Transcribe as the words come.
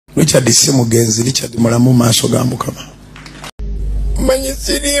Richard si mugenzi, Richard mulamu maaso ga Mukama. Manyi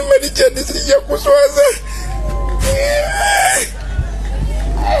sirima Richard sijja kuswaza.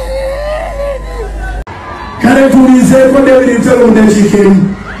 Kale tulizeeko David Ntolonde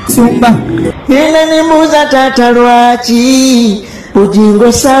Chikemu. Sumba. Nina nimuza tata lwaki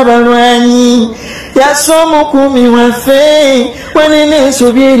Bujingo Saabalwanyi yasomo kumi wafe wanene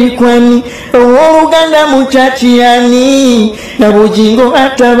nsobyeri kwani Uganda mu Charch yani na Bujingo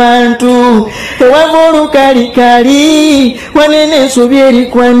atabantu ewava olukalikali wanene nsobyeri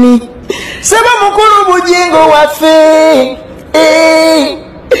kwani saba mukulu Bujingo wafe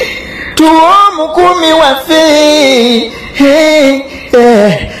tuwo mukumi wafe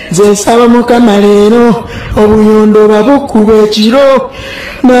Nze nsaba Mukama leero obuyondo babukuba ekiro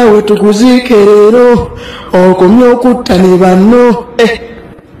naawe tukuziike leero okomye okutta ne banno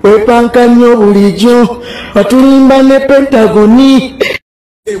weepanka nnyo bulijjo batulimba ne Pentagoni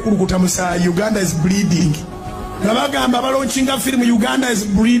ekulukuta musaayi Uganda is bleeding nabagamba balonchinga firimu Uganda is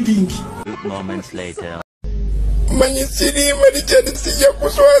bleeding moments later manyi sirima Richard sijja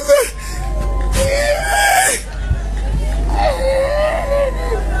kuswaza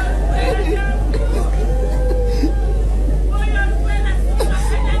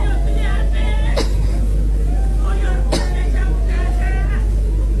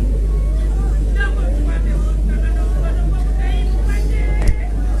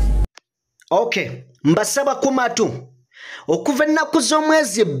Okay, mbasaba kumatu okuva ennaku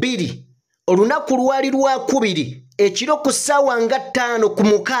z'omwezi 2 olunaku lwali lwa 2 ekiro ku ssaawa nga 5 ku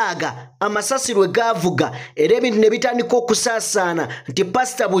 6 amasasi lwe gaavuga era ebintu ne bitandika okusaasaana nti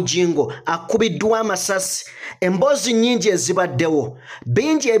Pr.Bujingo akubiddwa amasasi emboozi nnyingi ezibaddewo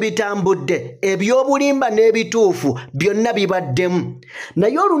bingi ebitambudde ebyobulimba n'ebituufu byonna bibaddemu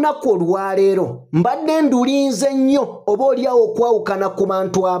naye olunaku olwaleero mbadde ndulinze nnyo oba oliawo okwawukana ku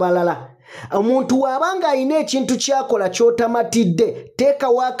bantu abalala omuntu wabanga alina ekintu kyakola kyotamatidde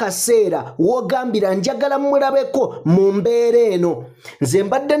teekawo akaseera wogambira njagala mulabeko mu mbeera eno nze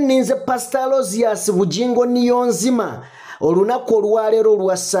mbadde nninze Pr.Bujingo Niyonzima olunaku olwaleero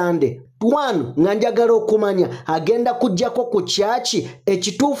lwa Sande 1 nga njagala okumanya agenda kujjako ku Charch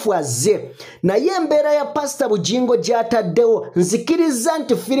ekituufu azze naye embeera ya Pr.Bujingo gy'ataddewo nzikiriza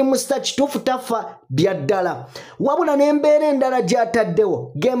nti firimu star kituufu tafa byaddala wabula n'embeera endala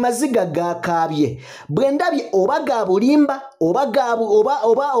gy'ataddewo ge maziga gaakaabye bwe ndabye oba ga bulimba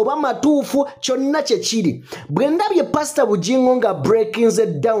oba matuufu kyonna kye kiri bwe ndabye Pr.Bujingo nga breakinze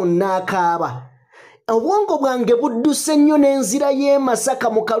down n'akaaba obwongo bwange budduse nnyo n'enzira y'e Masaka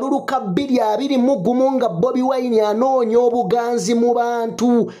mu kalulu ka 2021 nga Bobi Wine anoonya obuganzi mu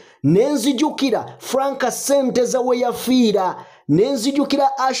bantu n'enzijukira Frank Senteza we yafiira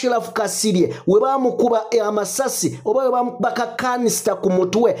n'enzijukira Ashraf Kasirye we bamukuba amasasi oba we bakakanista ku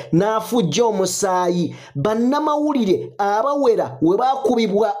mutwe n'afujja omusaayi bannamawulire abawera we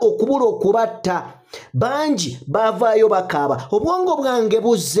bakubibwa okubula okubatta banji bavaayo bakaaba obwongo bwange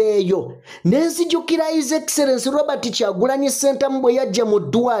buzzeeyo n'enzijukira His Excellency Robert Kyagulanyi Ssentamu bwe yajja mu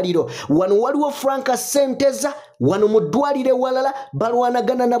ddwaliro wano waliwo Frank Senteza wano mu ddwaliro walala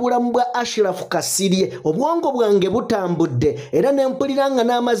balwanagana na bulamu bwa Ashraf Kasirye obwongo bwange butambudde era ne mpulira nga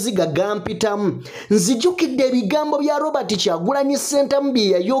n'amaziga gampitamu nzijukidde ebigambo bya Robert Kyagulanyi Ssentamu bye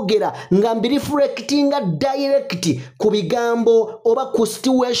yayogera nga mbiriflectinga direct ku bigambo oba ku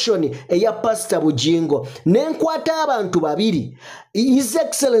situation eya Pr.Bujingo nenkwata abantu babiri His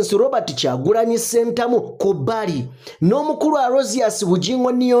Excellency Robert Kyagulanyi Ssentamu ku bbali n'omukulu Aloysius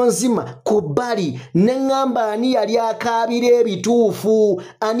Bujingo Niyonzima ku bbali neŋŋamba ani yali akaabira ebituufu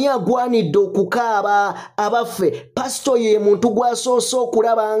ani agwanidde okukaaba abaffe pasito ye muntu gwasoose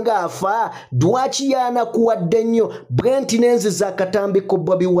okulaba nga afa dwaki yaanakuwadde nnyo bwenti n'enziza akatambi ku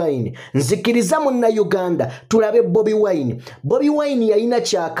Bobi Wine nzikiriza munnayuganda tulabe Bobi Wine yalina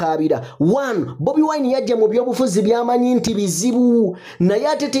kyakaabira 1 Bobi Wine yajja mu byobufuzi byamanyi nti bizibu naye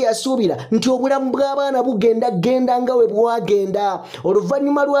ate teyasuubira nti obulamu bw'abaana bugenda nga we bwagenda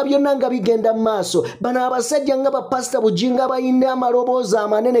oluvannyuma lwa byonna nga bigenda mu maaso bano abasajja nga ba Pr.Bujingo abalina amaloboozi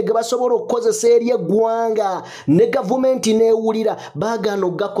amanene ge basobola okukozesa eri eggwanga ne gavumenti neewulira baagaana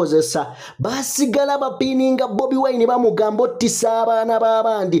okugakozesa baasigala bapiininga Bobi Wine bamugamba ottisa abaana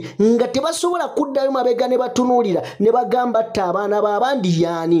b'abandi nga tebasobola kuddayo mabega ne batunuulira ne bagamba tta abaana b'abandi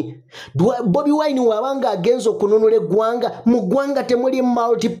yaani Bobi Wine wabanga agenza okununula eggwanga mu ggwanga temuli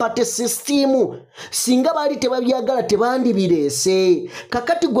multi party system singa baali tebabyagala tebandibireese.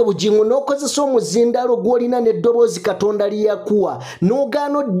 Kakati gwe Bujingo n'okozesa omuzindalo gw'olina n'eddoboozi Katonda lyeyakuwa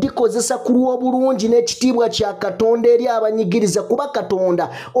n'ogaana oddikozesa ku lw'obulungi n'ekitiibwa kya Katonda eri abanyigiriza, kuba Katonda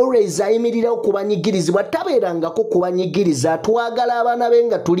always ayimirirawo ku banyigirizibwa, tabeerangako ku banyigiriza. Twagala abaana be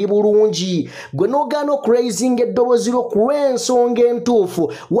nga tuli bulungi. Gwe n'ogaana okuraisinga eddoboozi lyo ku lw'ensonga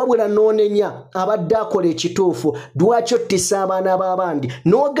entuufu, wabula n'onenya abadde akola ekituufu. Lwaki ottisa abaana b'abandi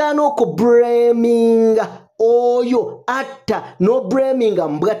n'ogaana okubuleeminga oyo atta n'obuleeminga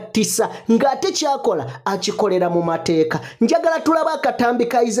mbwattisa ng'ate kyakola akikolera mu mateeka. Njagala tulaba akatambi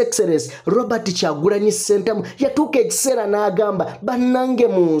ka His Excellency Robert Kyagulanyi Ssentamu yatuuka ekiseera n'agamba bannange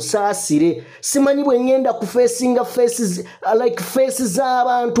munsaasire, simanyi bwe ngenda ku facinga faces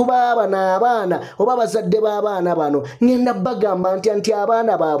z'abantu b'abano abaana oba bazadde b'abaana bano ngenda bagamba nti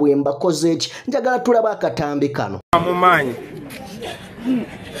abaana baabwe mbakoze eki. Njagala tulaba akatambi kano. Amumanyi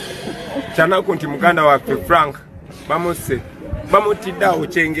Chanaku nti muganda waffe Frank bamutiddeawo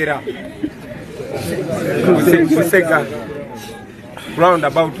Kyengera Kusega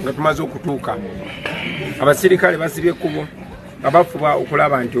roundabout nga tumaze okutuuka. Abasirikale basibye ekkubo abafuba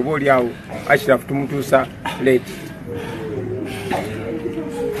okulaba nti oba oliawo Ashraf tumutuusa late.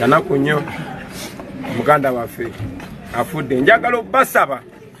 Chanaku nnyo muganda waffe afudde. Njagala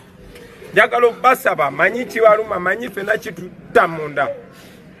obbasaba manyi kibaluma, manyi ffenna kitutta munda.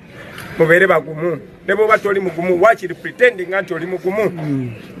 Mubere bagumu. Ne bwoba toli mugumu, wakiri pretending nti oli mugumu.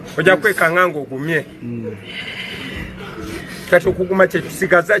 Ojja kwekanga ng'ogumye. Kati okuguma kye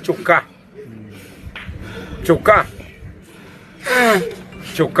tusigaza kyokka.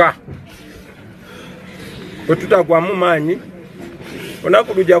 Bwe tutagwamu maanyi,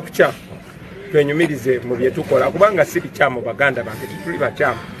 olunaku lujja kukya twenyumirize mu bye tukola, kubanga si bikyamu baganda bange, tituli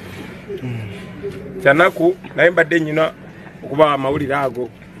bakyamu. Kyanaku naye mbadde nnyina okuba amawulire ago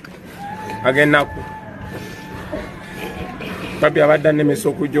ag'ennaku. Babi abadde annemesa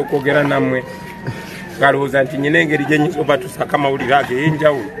okujja okwogera nammwe ng'alowooza nti nyina engeri gye nnyinza obatusako amawulire ago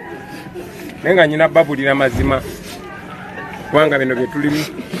ey'enjawulo, naye nga nyina babulira mazima, kubanga bino bye tulimu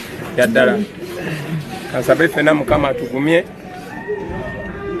bya ddala. Kansabe ffenna Mukama atugumye.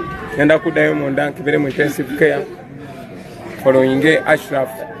 Ngenda kuddayo munda nkibere mu intensive care following Ashraf.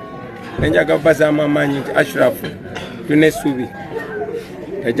 Nenjaga bazama amanyi nti Ashraf tune essuubi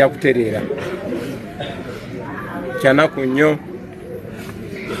ejja kutereera. Kyanaku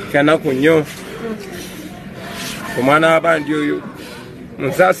nnyo omwana w'abandi oyo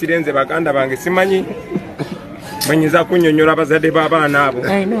munsaasire nze baganda bange, simanyi bwenyinza kunnyonnyola abazadde b'abaana abo,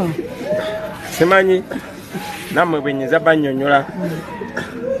 simanyi nammwe bwenyinza bannyonnyola,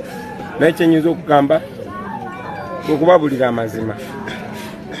 naye kyenyinza okugamba okubabulira amazima.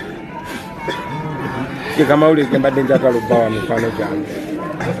 Kamawulire ge mbadde njagala obbawa mikwano gyange.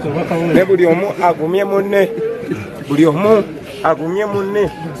 Ne buli omu agumye munne,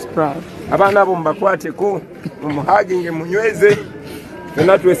 abaana abo mubakwateko, mumuhaginge munyweze,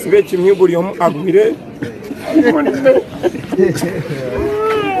 fenna twesibe ekimyu, buli omu agumire munne.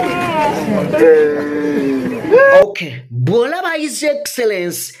 Okay, bw'olaba His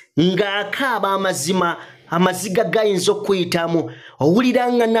Excellency ng'akaaba amazima, amaziga gayinza okuyitamu,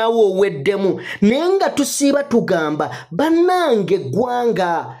 owuliranga naawe oweddemu, naye nga tusiiba tugamba bannange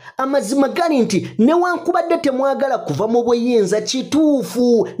eggwanga. Amazima gali nti newankubadde temwagala kuva mu buyinza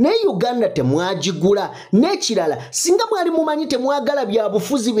kituufu, naye Uganda temwagigula. N'ekirala, singa mwali mumanyi temwagala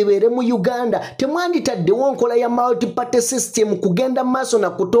byabufuzi bibeere mu Uganda, temwanditaddewo nkola ya multi-party system kugenda maaso na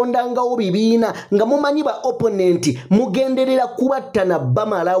kutondangawo bibiina nga mumanyi ba opponent mugenderera kubattana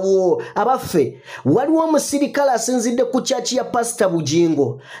bamalawo. Abaffe, waliwo omusirikale asinzidde ku Charch ya Pastor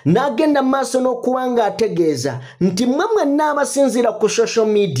Bujingo n'agenda maaso n'okuba ng'ategeeza nti mmwe mwenna abasinzira ku social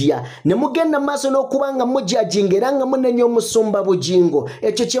media ne mugenda maaso n'okuba nga mujajinga era nga munenya omusumba Bujingo,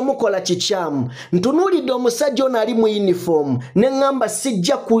 ekyo kye mukola kikyamu. Ntunuulidde omusajja ono ali mu uniform ne ŋŋamba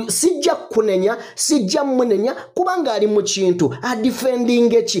sijja kunenya, sijja munenya kubanga ali mu kintu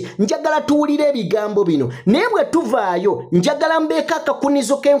adifending eki. Njagala tuwulire ebigambo bino, naye bwe tuvaayo njagala mbeeko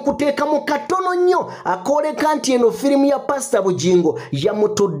akakunizo kenkuteekamu katono nnyo akooleka nti eno firimu ya Pastor Bujingo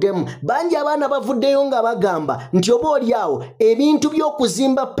yamutuddemu. Bangi abaana bavuddeyo nga bagamba nti oba oliawo ebintu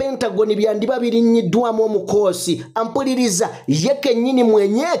by'okuzimba Pentagon byandiba birinnyiddwamu omukoosi. Ampuliriza, ye kennyini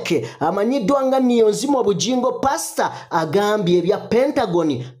mwenyeeke amanyiddwa nga Niyonzima Bujingo Pastor agambye ebya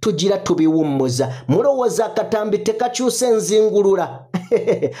Pentagon tugira tubiwummuza. Mulowooza akatambi tekakyuse nzingulula?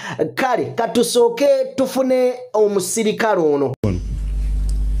 Kale katusooke tufune omusirikale ono.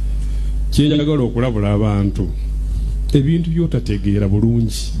 Kyenjagala okulabula abantu ebintu byotategeera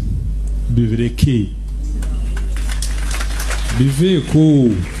bulungi biveeko.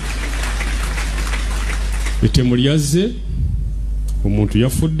 ettemu lyazze omuntu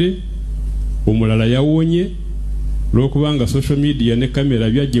yafudde omulala yawonye lwokubanga social media ne kamera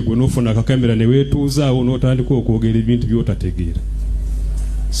byajje gwe n'ofuna akakamera ne weetuuzaawo n'otandika okwogera ebintu by'otategeera.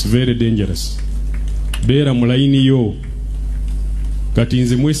 It's very dangerous. Beera mu layini yo kati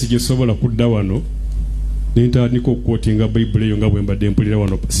nze mwesi gye sobola kudda wano nentandika okukwotinga bayibuli eyo nga bwe mbadde mpulira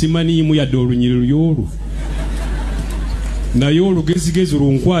wano simaniimu yadde olunyiriro lyolwo naye olugezigezi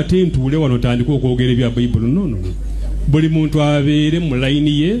lunkwate ntuule wano tandika okwogera ebya bayibuli. No. Buli muntu abeere mu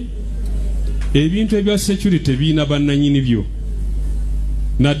layini ye. Ebintu ebya security biina bannanyini byo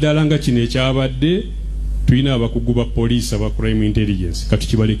naddala nga kino ekyabadde tulina abakugu ba poliisi aba crime intelligence kati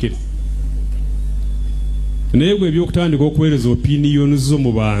kibalekere naye gwe ebyokutandika okuweereza opinion zo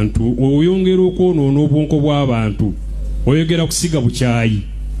mu bantu oyongera okwonoona obwonko bw'abantu oyogera kusiga bukyayi.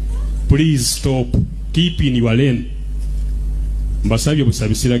 Please stop, keep in your lane. Mbasabye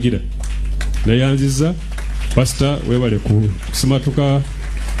busabisiragira nayanziza pastor webale kusimatuka.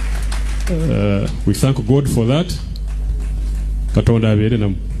 We thank God for that. Katonda abeere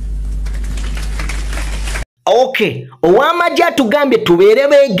namu. Okay, ow'amagye atugambye tubeere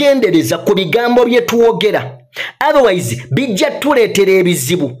beegendereza ku bigambo bye tuwogera. Otherwise bijja tuleetera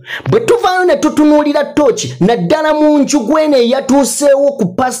ebizibu. Bwe tuvaayo ne tutunuulira tooki naddala mu njugu eno eyatuuseewo ku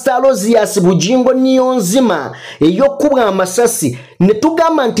Pastor Alozias Bujingo Niyonzima ey'okkubwa amasasi ne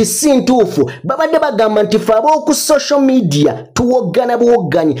tugamba nti si ntuufu. Babadde bagamba nti fe ab'oku social media tuwoggana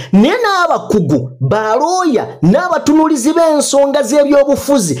buwogganyi naye n'abakugu balooya n'abatunuulizi b'ensonga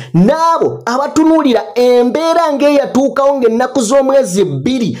z'ebyobufuzi n'abo abatunuulira embeera ng'eyatuukawo ng'ennaku z'omwezi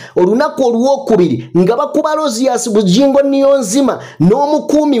 2 olunaku olwokubiri nga bakuba Alozias Bujingo Niyonzima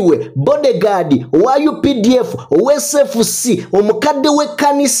n'omukuumi we bodyguard owa UPDF owa SFC omukadde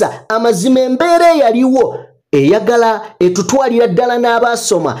w'ekkanisa amazima embeera eyaliwo eyagala etutwalira ddala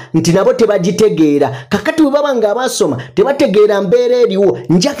n'abaasoma nti nabo tebagitegeera. Kakati bwe baba ng'abaasoma tebategeera mbeera eriwo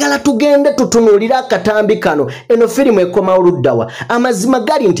njagala tugende tutunuulira akatambi kano. Eno firimu ekoma oluddawa. Amazima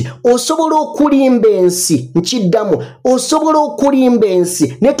gali nti osobola okulimba ensi nkiddamu osobola okulimba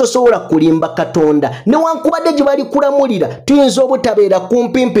ensi naye tosobola kulimba Katonda. Newankubadde gye bali kulamulira tuyinza obutabeera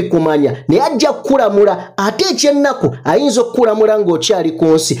kumpimpi kumanya naye ajja kukulamula ate ekyennaku ayinza okukulamula ng'okyali ku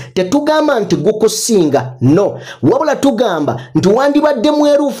nsi. Tetugamba nti gukusinga no, wabula tugamba nti wandibadde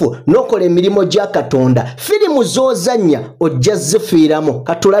mwerufu n'okola emirimu gya Katonda. Firimu z'ozannya ojja zifiiramu.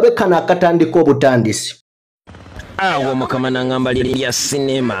 Katulabe kano akatandika obutandisi. Awo Mukama n'angamba lya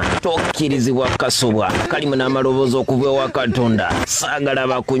sinema tokkirizibwa kasobwa kalimu n'amaloboozi okuva ewa Katonda. Saagala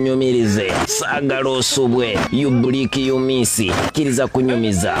bakunyumirize, saagala osubwe, yubuliki yumisi, kkiriza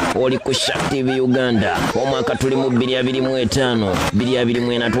kunyumiza. Oli ku Charch TV Uganda. Omwaka tuli mu 2025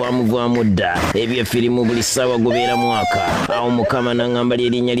 2024 twamuvaamu dda ebyefirimu buli ssaawa gubeera mwaka. Awo Mukama n'angamba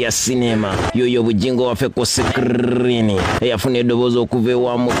erinnya lya sinema yoyo Bujingo waffe ku sikirini eyafuna eddoboozi okuva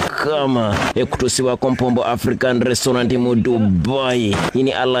ewa Mukama ekutuusibwa Kompombo African Restaurant mu Dubai in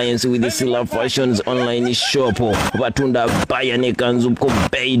alliance with the Silla Fashions online shop. Batunda baya ne kanzu ku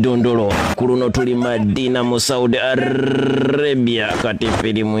bei dondolo. Kuruno tuli Madina mu Saudi Arabia. Kati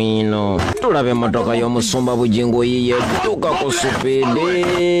firimu ino tulabe motoka y'omusumba Bujingo yiye tuka ku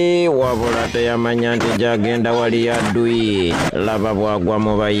supidi wabula teyamanya nti gyagenda wali yadduyi. Laba bwagwa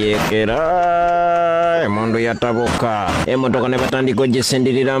mu bayeekera emondo yatabuka emotoka ne batandika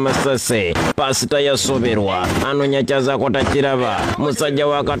ogisindirira amasase. Pasita yasoberwa anonya kyazaako takiraba. Musajja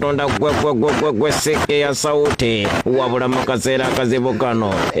wa Katonda gwe seke ya sauti wabula mu kaseera akazibu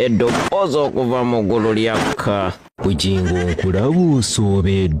kano eddoboozi okuva mu ggulu lyakka. Bujingo nkulaba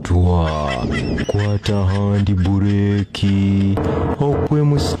osoobeddwa. Kwata handi bureeki okwe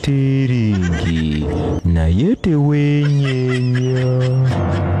mu sitiiringi naye teweenyeenya.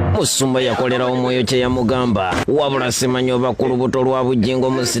 Musumba yakolera omwoyo kye yamugamba wabula simanyi oba ku lubuto lwa Bujingo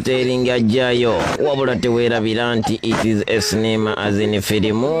mu sitiiringi ajjayo wabula teweerabira nti it is a cinema as in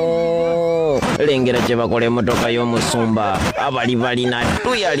firimu. Lengera kye bakola emmotoka y'omusumba abali balina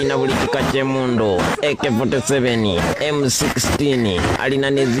tuyalina buli kika ky'emmundu AK-47 M16 alina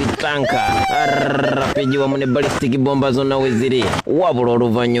ne zitanka rapiji wamu ne ballistic bomba zonna we ziri wabula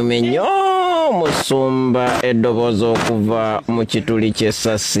oluvannyuma ennyo Musumba eddoboozi okuva mu kituli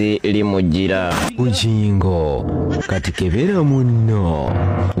ky'essasi limugira. Bujingo kati kebera munno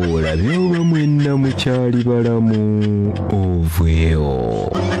olabe oba mwenna mukyali balamu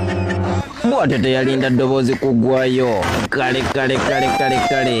oveewo. bw'atyo teyalinda ddoboozi kuggwayo kale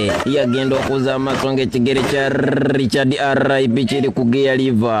yagenda okuza amaaso ng'ekigere kya Richard RIP kiri ku Gear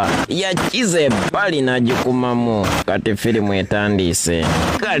River yakiza ebbali n'agikumamu kati firimu etandise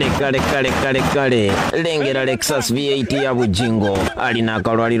kale lengera Lexus V8 ya Bujingo alina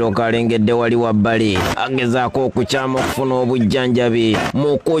akalwaliro kalengedde wali wabbali agezaako okukyama okufuna obujjanjabi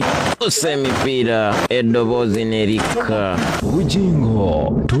mu kukyusa emipiira eddoboozi nerikka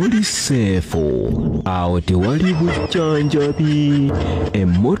Bujingo tuli seefu awo tewali bujjanjabi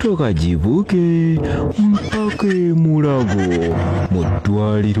emmotoka givuge mpaka emulago mu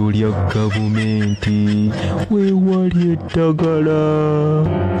ddwaliro lya gavumenti weewali eddagala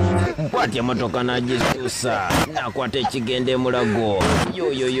bw'atyo emmotoka n'agisuusa n'akwata ekigenda emulago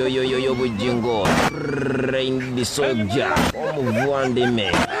yoyoyoyoyo Bujingo Rain Soldier omuvwandime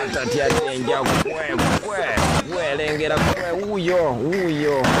atatyatenja kwelengera wuyo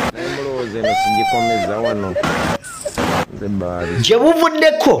nemulowooza eno sigikomeza wano gye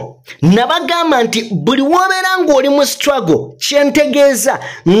buvuddeko nabagamba nti buli wobeera ng'oli mu struggle kyentegeeza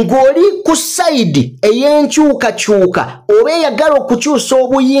ng'oli ku sayidi ey'enkyukakyuka oba eyagala okukyusa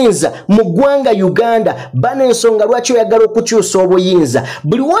obuyinza mu ggwanga Uganda bana ensonga lwaki oyagala okukyusa obuyinza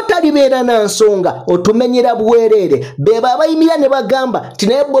buli wotalibeera na nsonga otumenyera bwereere beba abayimira ne bagamba ti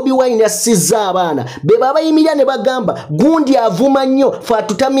naye Bobi Wine assizza abaana beba abayimira ne bagamba gundi avuma nnyo fe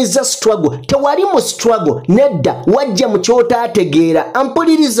atutamiza struggle tewali mu struggle nedda wajja mu kyotaategeera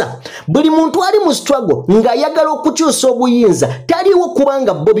ampuliriza buli muntu ali mu struggle ng'ayagala okukyusa obuyinza taliwo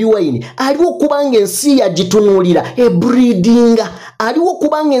kubanga Bobi Wine aliwo kubanga ensi yagitunuulira ebreedinga aliwo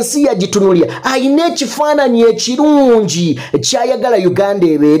kubanga ensi yagitunuulira ayina ekifaananyi ekirungi kyayagala Uganda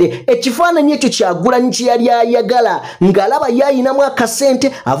ebeere ekifaananyi ekyo Kyagulanyi kye yali ayagala ng'alaba yayinamu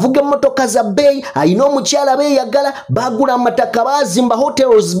akasente avuga emmotoka za bbeeyi ayina omukyala beeyagala bagula amataka baazimba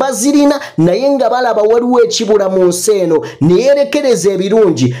hotels bazirina naye nga balaba waliwo ekibula mu nsi eno neyerekereza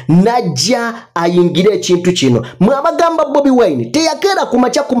ebirungi najja ayingire ekintu kino mwabagamba Bobi Wine teyakeera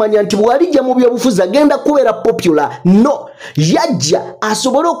kumakya kumanya nti bwalijja mu byobufuzi agenda kubeera popular no yajja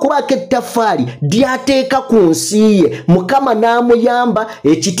asobole okubaako ettaffaali lyateeka ku nsi ye Mukama n'amuyamba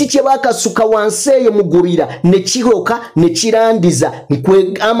ekiti kye baakasuka wansi eyo mugubira ne kiroka ne kirandiza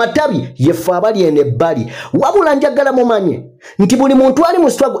amatabi yefe abali eno ebbali wabula njagala mumanye nti buli muntu ali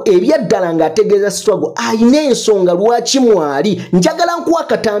mu struggle ebyaddala ng'ategeeza struggle ayina ensonga lwaki mwali njagala nkuwa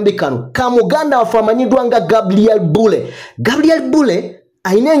akatambi kano ka muganda waffe amanyiddwa nga Gabriel Bule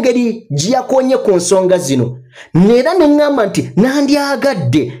ayina engeri giyakonye ku nsonga zino neera neŋŋamba nti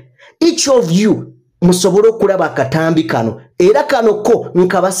nandyagadde each of you musobole okulaba akatambi kano era kano ko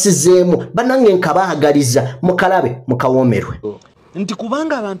nkabasizeemu bannange nkabaagaliza mukalabe mukawoomerwe nti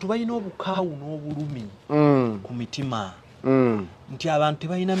kubanga abantu balina obukaawu n'obulumi ku mitima nti abantu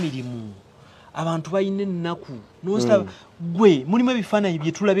tebalina mirimu abantu balina ennaku nonsita gwe mulimu ebifaananyi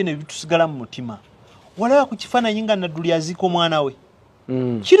bye tulabye ne bitusigala mu mutima walaba ku kifaananyi nga Nadduli aziika omwana we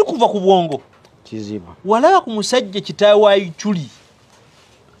kiri kuva ku bwongo kizibu walaba ku musajja kitaawe wa Ituli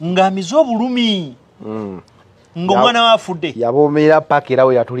ng'amize obulumi ng'omwana we afudde yabuumira paka era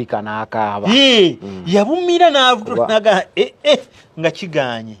we yatulika n'akaaba yabuumira n'aga nga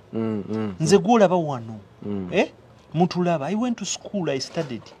kiganye nze gwolaba wano mutulaba I went to school I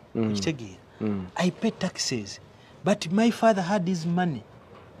studied okitegeera I paid taxes but my father had his money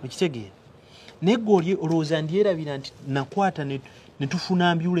okitegeera naye gwe olowooza ndyerabira nti nakwata ne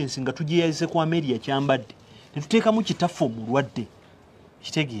tufuna ambulance nga tugyeyazise ku Ameria kyambadde ne tuteekamu kitaffe omulwadde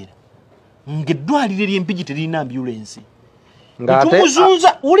okitegeera ng'eddwaliro ery'empigi terina ambulance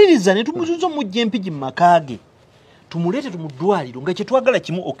netumuzuuza wuliriza ne tumuzuuza omujja empigi mu maka ge tumuleete mu ddwaliro nga kyetwagala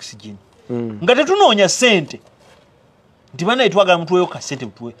kimu oxygen nga tetunoonya ssente nti banaye twagala mutuweyo kasente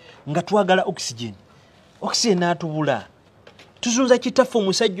mutuwe nga twagala oxygen n'atubula tuzunza kitaffe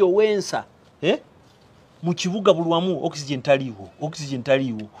omusajja owensa mu kibuga buli wamu oxygen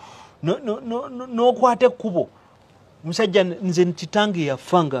taliiwo n'okwata ekkubo musajja nze ntitange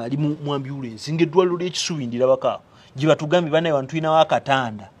yafa nga ali mu ambulance ng'eddwaliro ly'ekisubi ndirabako gye batugambye banaye wano tulinawo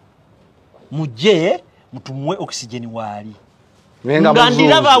akatanda mujje mutumuwe oxygen waali nga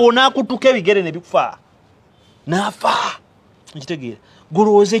ndiraba awo n'akutuka ebigere ne bikufa n'afa nkitegeera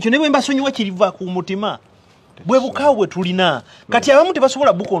golowooza ekyo ne bwe mbasonyiwa kiriva ku mutima bwe bukaawo bwe tulina kati abamu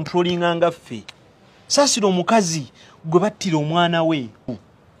tebasobola bukontrolinga nga ffe saasira omukazi gwe battira omwana we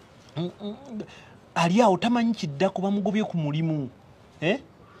ali awo tamanyi kiddako bamugobye ku mulimu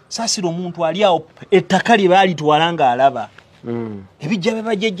saasira omuntu ali awo ettaka lye baalitwala ng'alaba ebijja bye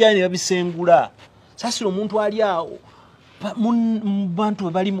bajejja ne babisengula saasira omuntu ali awo mu bantu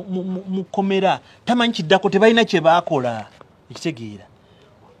bwe bali mu kkomera tamanyi kiddako tebalina kye baakola ekitegeera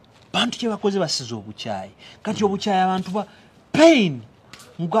bantu kye bakoze basiza obuchayi kati obuchayi abantu ba pain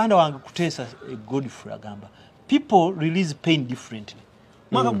muganda wange kuteesa Godfrey agamba people release pain differently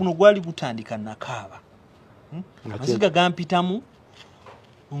mwaka guno gwali gutandika Nakababa amaziga gampitamu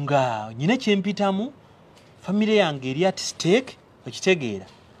nga nyine kyempitamu family yange eri at stake okitegeera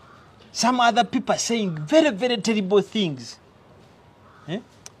some other people are saying very very terrible things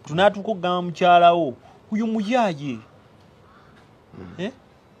tunatuko gamba mukyalawo uyu muyaye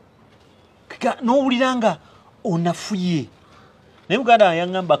n'owuliranga onafuye naye muganda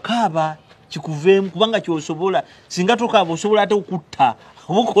yangamba kaaba kikuveemu kubanga kyosobola singa tokaaba osobola ate okutta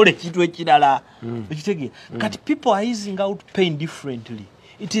obukola ekintu ekirala okitegeera kati people are easing out pain differently.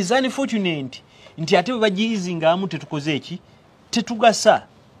 It is unfortunate nti ate bajiizinga amu tetukoze eki tetugasa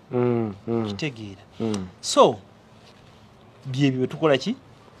kitegeera so byebyo tukola ki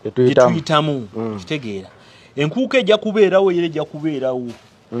tuyitamu kitegeera enkuuka ejja kubeerawo era ejja kubeerawo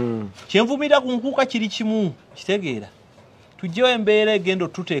kyenvumira ku nkuuka kiri kimu kitegeera tujjewo embeera egenda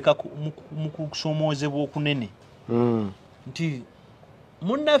tuteeka mu kusomoozebwa okunene nti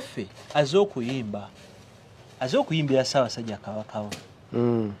munnaffe aze okuyimbira Ssaabasajja Kabaka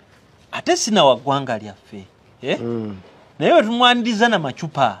ate sina wa ggwanga lyaffe naye bwe tumwaniriza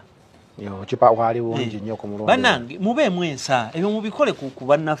n'amacupa wali wungi nnyo ku mulongo bannange mubeemu ensa ebyo mubikole ku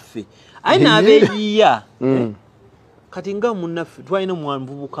bannaffe aye n'abeeyiiya kati nga munnaffe twalina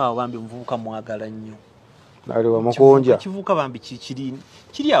omwanvubuka awo bambi omuvubuka mwagala nnyo mukunja kivuka bambi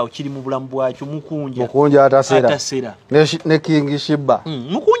kiri awo kiri mu bulamu bwakyo mukunja atasera ne King Shiba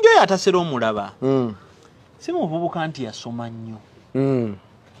mukunja oyo atasera omulaba si muvubuka nti yasoma nnyo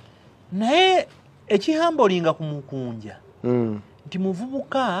naye ekihambolinga ku mukunja nti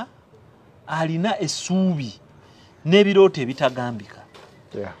muvubuka alina essuubi n'ebirooto ebitagambika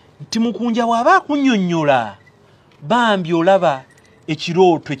nti mukunja bw'aba akunnyonnyola bambi olaba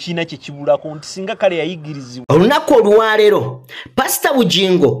ekirooto ekirina kye kibulako nti singa kale yayigirizibwa. Olunaku olwaleero Pastor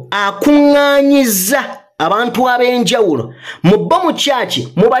Bujingo akuŋŋaanyiza abantu ab'enjawulo mu bo mu Charch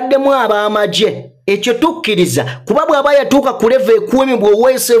mubaddemu ab'amagye ekyo tukkiriza kuba bw'aba yatuuka ku level ekuumibwa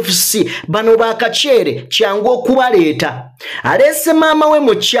OSFC bano baakakyere kyangu okubaleeta aleese maama we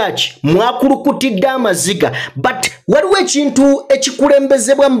mu Charch mwakulukutidde Amaziiga but waliwo ekintu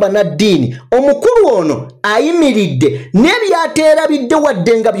ekikulembezebwa mu bannaddiini omukulu ono ayimiridde n'ebyateerabidde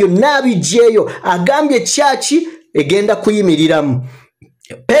wadde nga byonna abijjeeyo agambye Charch egenda kuyimiriramu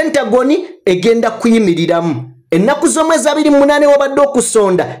Pentagoni egenda kuyimiriramu ennaku z'omwezi 28 wabadde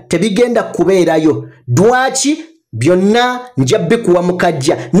okusonda tebigenda kubeerayo dwaki byonna nja bikuwa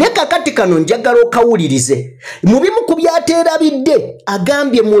mukajja ne kakati kano njagala okawulirize mu bimu ku byateerabidde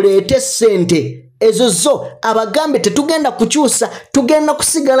agambye muleete ssente ezo zo abagambe tetugenda kukyusa tugenda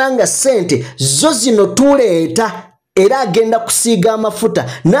kusigala nga ssente zo zino tuleeta era agenda kusiiga amafuta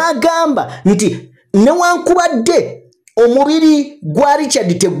n'agamba nti newankubadde omubiri gwa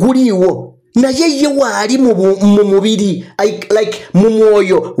Richard teguliiwo naye ye waali mu mubiri like mu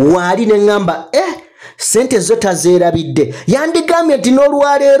mwoyo waali neŋŋamba sente zo tazeerabidde yandigambye nti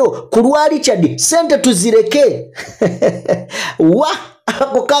n'olwaleero ku lwa Richard sente tuzireke wa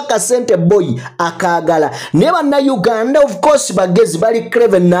ako kaka sente boy akaagala ne bannayuganda of course bagezi bali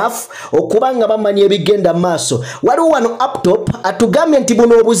clever enough okubanga bamanyi ebigenda maaso waliwo wano uptop atugambye nti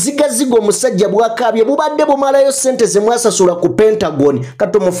buno obuzigaziga omusajja bwakaabye bubadde bumalayo sente ze mwasasula ku Pentagon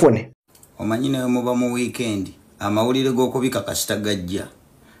katomufone omanyi nawe muba mu weekend amawulire g'okubika kasita gajja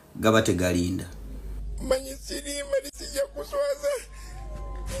gaba tegalinda manyi siriima lisijja kuswaza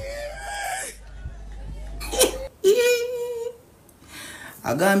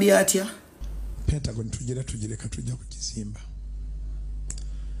agambye atya Pentagon tugireka tujja kukizimba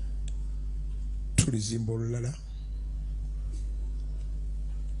tulizimba olulala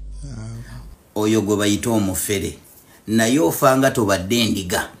oyo gwe bayita omufere naye ofanga tobadde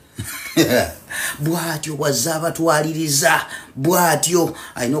endiga bwatyo wazza abatwaliriza bwatyo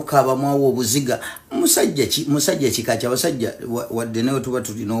alina okukaabamu obuziga musajja kika ky'abasajja wadde nawe tuba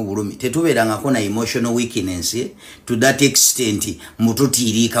tulina obulumi tetubeerangako na emotional weakness to that extent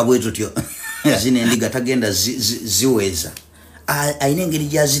mututiiriika bwe tutyo zino endiga tagenda ziweza alina engeri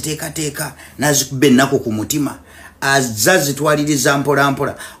gyaziteekateeka nazikuba ennaku ku mutima azza zitwaliriza mpola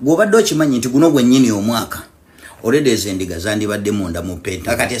mpola gw'obadde okimanyi nti guno gwennyini omwaka already ezendiga zandibadde munda mu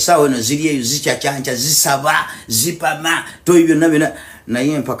penta kati essaawa eno ziri eyo zikyakyanca zisaba zipama toyi byonna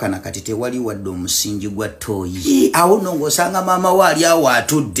naye mpaka nakati tewali wadde omusingi gwa toyi awo nno ng'osanga maama waali awo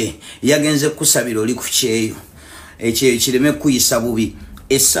atudde yagenze kusabira oli ku kyeyo ekyeyo kireme kuyisa bubi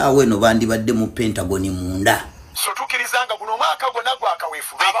essaawa eno bandibadde mu Pentagoni munda so tukirizanga guno mwaka gwonna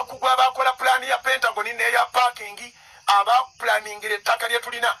gwakaweefuba abakugu abakola pulaani ya Pentagoni n'eya parking aba planningire ettaka lye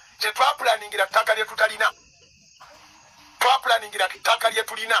tulina tetwapulaningira ttaka lye tutalina. Twapulaningira ttaka lye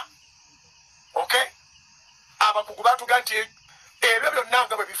tulina. Okay? Abakugu batuga nti ebyo byonna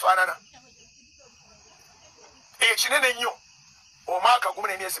nga bwe bifaanana. Ekinene nnyo omwaka gumu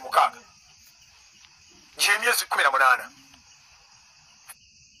n'emyezi 6. Gy'emyezi 18.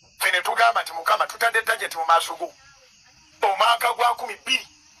 Fene tugamba nti Mukama tutadde tageti mu maaso go. Omwaka gwa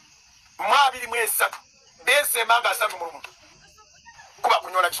 2023 Desemba nga 3 mu lumu. Kuba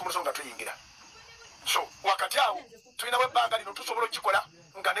kunyola kisumuluzo nga tuyingira. So wakati awo tulina ebbanga lino tusobola okikola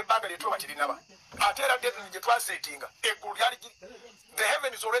nga n'ebbanga lyetu bakirinaba. Ate era deadline gye twasetinga eggulu lyali the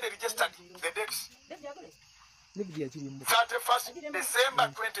heaven is already registered the dates. 31st December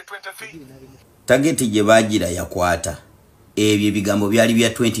 2023. Tageti gye baagira yakwata ebyo ebigambo byali bya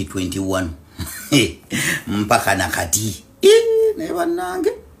 2021 mpaka nakati ne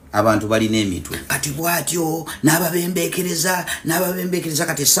bannange abantu balina emitwe kati bwatyo n'ababembeekereza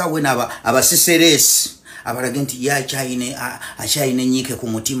kati essaawa abasiseresi abalaga nti akyayina enyiike ku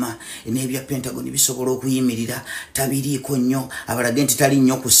mutima n'ebya Pentagon bisobola okuyimirira tabiriiko nnyo abalaga nti tali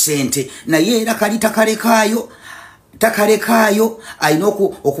nnyo ku ssente naye era kali takalekaayo ayina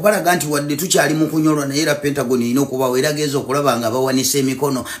okubalaga nti wadde tukyali mu kunyolwa naye era Pentagon erina okubawo erageeza okulaba nga bawanisa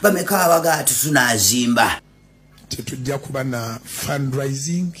emikono bameka abaga ati tunaazimba. Tetujja kuba na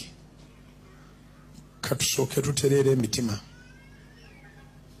fundraising katusooke tutereere emitima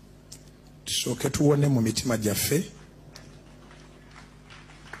tusooke tuwone mu mitima gyaffe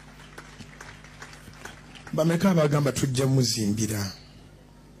bameka abagamba tujja muzimbira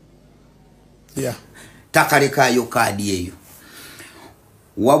takalekaayo kaadi eyo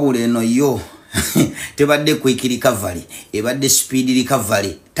wabula eno yo tebadde quick recovery ebadde speed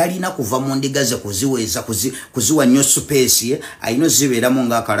recovery talina kuva mu ndiga ze kuziweza kuziwa nnyo space ayino zibeeramu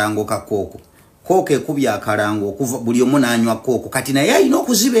ng'akalango ka kooko ekubya akalango okuva buli omu n'anywa kooko kati naye ayina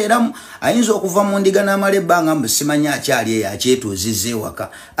okuzibeeramu ayinza okuva mu ndiga n'amala ebbanga mbusimanya akyali eyo akyetuuzizza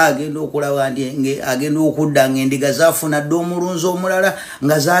ewaka agenda okulaba agenda okudda ng'endiga zaafuna dde omulunzi omulala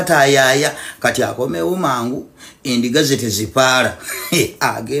nga zaataayaaya kati akomewo mangu endiga ze tezipaala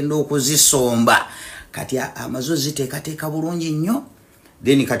agenda okuzisomba kati amazo ziteekateeka bulungi nnyo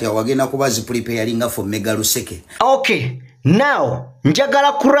then kati awagenda kuba zipreparinga for mega luseke. Okay, now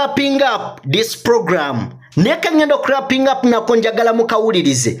njagala wrapping up this program. Neka ngendo wrapping up nako njagala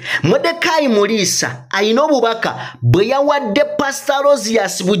mukawulirize. Mordekai Mulisa ayina obubaka bwe yawadde Pastor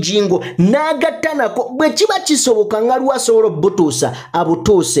Rosias Bujingo n'agatta nako bwe kiba kisoboka nga lwasobola butuusa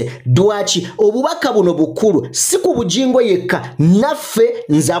abutuuse dwaki obubaka buno bukulu si ku Bujingo yekka naffe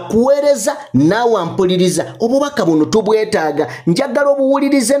nza kuweereza naawe ampuliriza obubaka buno tubwetaaga njagala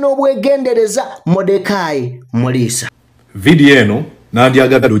obuwulirize n'obwegendereza Mordekai Mulisa. Video eno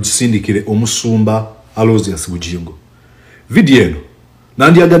nandyagadde ogisindikire omusumba Alozias Bujingo. Video eno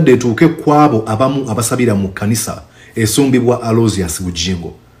nandyagadde etuuke kwabo abamu abasabira mu kanisa esumbibwa Alozias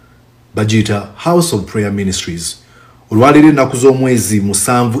Bujingo. Bagiyita House of Prayer Ministries. Olwaliro ennaku z'omwezi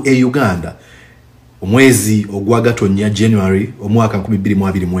 7 e Uganda, omwezi ogwa Gatonnya January omwaka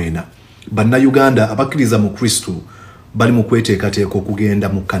 2024, bannayuganda abakkiriza mu Kristo bali mu kweteekateeka okugenda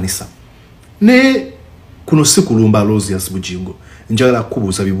mu kanisa. Ne kuno si kulumba Alozias Bujingo, njagala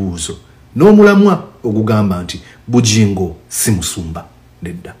kubuuza bibuuzo n'omulamwa ogugamba nti Bujingo si musumba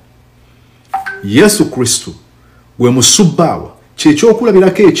nedda. Yesu Kristo gwe musubbaawa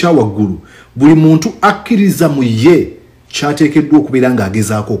kyekyokulabirako ekyawaggulu buli muntu akkiriza mu ye kyateekeddwa okubeera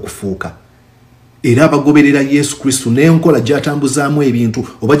ng'agezaako okufuuka. Era abagoberera Yesu Kristo n'enkola gy'atambuzaamu ebintu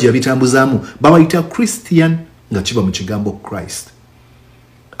oba gye yabitambuzaamu babayita Christian nga kiba mu kigambo Christ.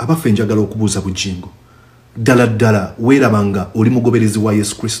 Abaffe njagala okubuuza Bujingo, ddala weerabanga oli mugoberezi wa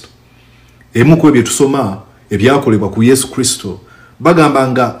Yesu Kristo? Emu ku ebyo tusoma ebyakolebwa ku Yesu Kristo bagamba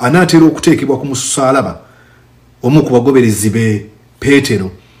nga anaatera okuteekebwa ku musaalaba omu ku bagoberezi be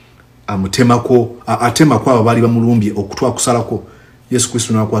Peetero amutemako atemako abo baali bamulumbye okutwa kusalako. Yesu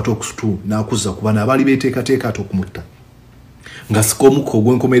Kristo n'akwata okusutu n'akuzza ku bano abaali beeteekateeka ate okumutta nga sika omukka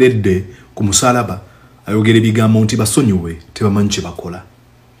ogwenkomeredde ku musaalaba ayogera ebigambo nti basonyiwe tebamanyi kye bakola.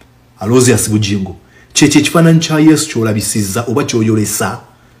 Alozias Bujingo, kyekyo ekifaananyi kya Yesu ky'olabisizza oba ky'oyolesa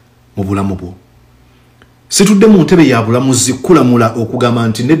mu bulamu bwo. Situdde mu ntebe ya bulamuzi kulamula okugamba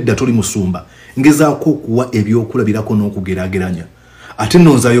nti nedda toli musumba, ngezaako okuwa ebyokulabirako n'okugeraageranya. Ate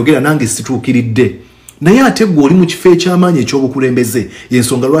nno nzayogera nange situukiridde, naye ate gwe oli mu kifo eky'amaanyi eky'obukulembeze,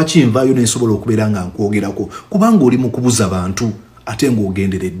 y'ensonga lwaki nvaayo n'ensobola okubeera nga nkwogerako, kubanga oli mu kubuza bantu ate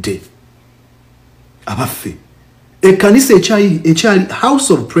ng'ogenderedde. Abaffe, ekkanisa ekyali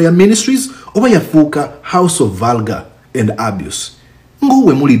House of Prayer Ministries oba yafuuka House of Vulgar and Abuse?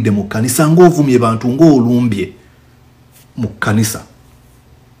 Ng'owe mulidde mu kkanisa ng'ovumye bantu ng'olumbye mu kkanisa.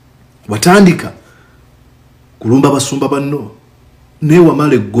 watandika kulumba basumba banno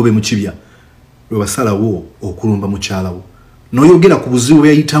newamala eggobe mu kibya lwe basalawo okulumba mukyalawo n'oyogera ku buzibu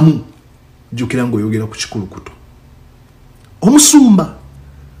yayitamu jjukira ng'oyogera ku kikulukuto omusumba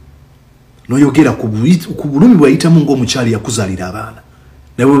n'oyogera ku bulumi bwayitamu ng'omukyali yakuzaalira abaana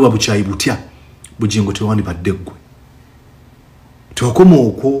nawe bwe babukyayi butya Bujingo tewandibadde ggwe tewakoma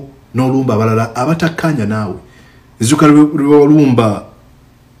okwo n'olumba abalala abatakkanya naawe ezuka lwe walumba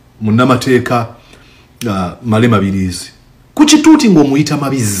munnamateeka Malema Biriizi ku kituuti ng'omuyita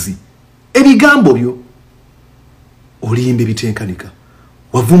mabizzi ebigambo byo olimba ebitenkanika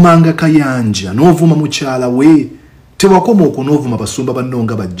wavumanga Kayanja n'ovuma mukyala we tewakoma okwo n'ovuma basumba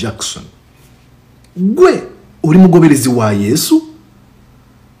bannonga ba Jackson gwe oli mugoberezi wa Yesu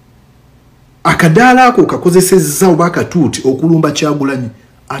akadaala ako kakozesezza oba akatuuti okulumba Kyagulanyi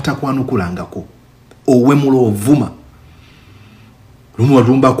atakwanukulangako owemula ovuma lumu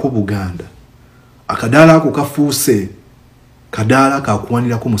walumbako Buganda akadaala ako kafuuse kadaala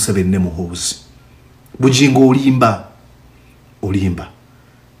kakuwanirako Museveni ne Muhoozi Bujingo olimba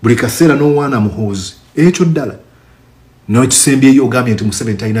buli kaseera n'owaana Muhoozi ekyo ddala n'ekisembyeyo ogambye nti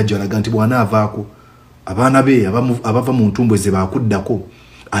Museveni talina gy'alaga nti bw'anaavaako abaana be abava mu ntumbwe ze baakuddako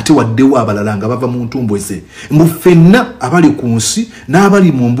ate waddewo abalala nga bava mu ntumbwe ze mbu ffenna abali ku nsi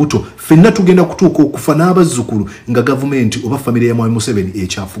n'abali mu mbuto ffenna tugenda kutuuka okufa n'abazzukulu nga gavumenti oba famire ya Mwami Museveni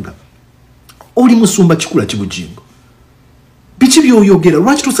ekyafuga oli musumba kikula ki Bujingo biki by'oyogera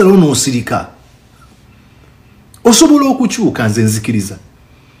lwaki tosalawo n'osirika osobola okukyuka nze nzikiriza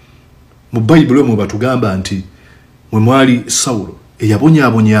mu Bayibuli mwe batugamba nti mwe mwali Sawulo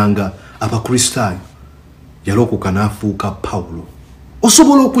eyabonyaabonyanga abakristaayo yalokoka n'afuuka Pawulo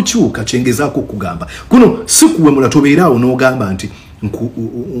osobola okukyuka kyengezaako okugamba kuno si kuwemula tobeeraawo n'ogamba nti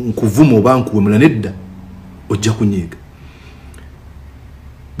nkuvuma oba nkuwemula nedda ojja kunyiiga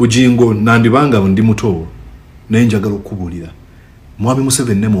Bujingo nandibanga ndi muto naye njagala okubuulira Mwami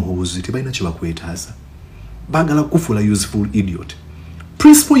Museveni ne Muhoozi tebalina kye bakwetaaza baagala kufuula useful idiot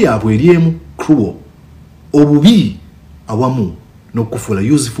principle yaabwe eryemu cruel obubi awamu n'okufuula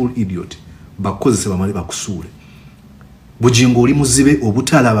useful idiot bakozese bamale bakusuule Bujingo oli muzibe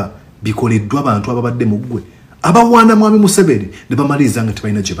obutalaba bikoleddwa abantu ababadde mu ggwe abawaana Mwami Museveni ne bamaliriza nga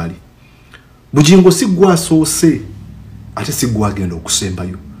tebalina gye bali Bujingo si gwasoose ate si gwagenda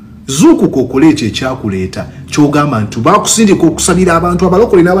okusembayo zuukuka okole ekyo ekyakuleeta ky'ogamba nti baakusindika okusabira abantu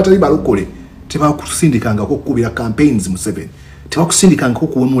abalokole n'abatali balokole tebakusindikangako okukubira campaigns Museveni tebakusindikangako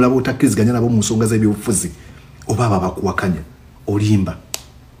okuwemula b'otakkiriziganya nabo mu nsonga z'ebyobufuzi oba ababakuwakanya olimba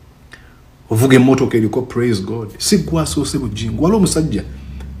ovuga emmotoka eriko praise God si gwasoose Bujingo waliwo omusajja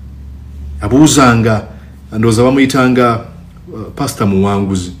abuuzanga ndowooza bamuyitanga Pastor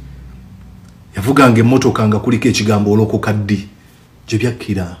Muwanguzi yavuganga emmotoka nga kuliko ekigambo olokoka ddi gye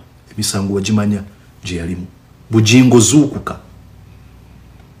byakkira emisango wagimanya gye yalimu Bujingo zuukuka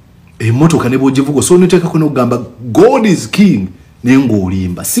emmotoka ne bw'ogivuga so neteekako n'okugamba God is king naye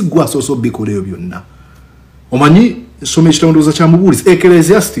ng'olimba si gwasoose obikoleyo byonna omanyi soma ekitabo ndowooza kya Mubuulizi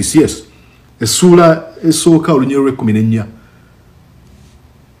Ecclesiastes yes essuula esooka olunyiro lw'14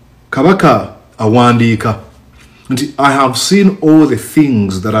 kabaka awandiika nti I have seen all the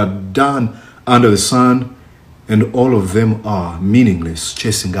things that are done under the sun and all of them are meaningless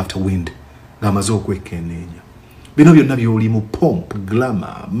chasing after wind ng'amaze okwekenneenya bino byonna by'olimu pomp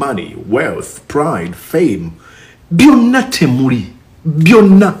glamour money wealth pride fame byonna temuli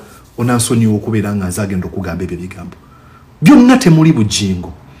byonna onansonyiwa okubeera nga nze agenda okugamba ebyo bigambo byonna temuli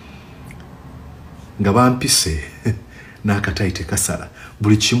Bujingo nga bampise n'akatayite kasala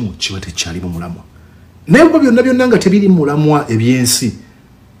buli kimu kiba tekyali mu mulamwa naye bwe byonna nga tebiri mu mulamwa ebyensi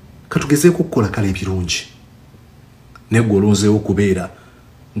katugezeeko okukola kale ebirungi naye gwe olonzeewo okubeera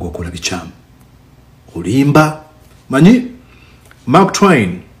ng'okola bikyamu olimba manyi Mark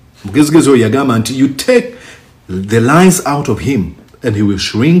Twain mugezigezi oyo yagamba nti you take the lines out of him and he will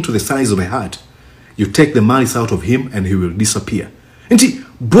shrink to the size of a heart you take the malice out of him and he will disappear nti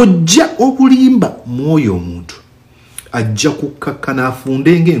bw'ojja obulimba mwoyo omuntu ajja kukkakana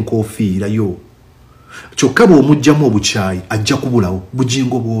afunde ng'enkoofiira yo kyokka bw'omugjamu obukyayi ajja kubulawo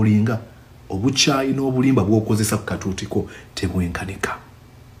Bujingo bw'olinga obukyayi n'obulimba bw'okozesa ku katuutiko tebwenkanika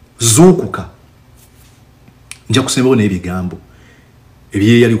zuukuka nja kusembawo n'ebigambo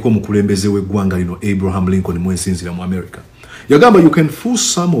ebyeyaliko omukulembeze w'eggwanga lino Abraham Lincoln mwensinzira mu America yagamba you can fool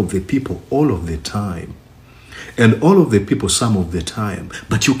some of the people all of the time and all of the people some of the time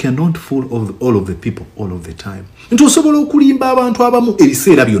but you cannot fool all of the people all of the time nti osobola okulimba abantu abamu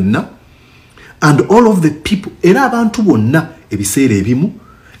ebiseera byonna and all of the people era abantu bonna ebiseera ebimu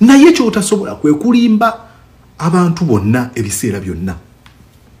naye kyotasobola kwe kulimba abantu bonna ebiseera byonna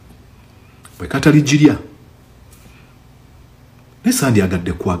wekatalijirya naye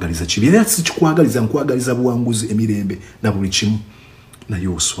sandyagadde kwagaliza kibi era si kikwagaliza nkwagaliza buwanguzi emirembe na buli kimu naye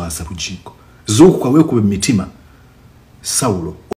oswaza Bujingo z'okukwa weekuba emitima Sawulo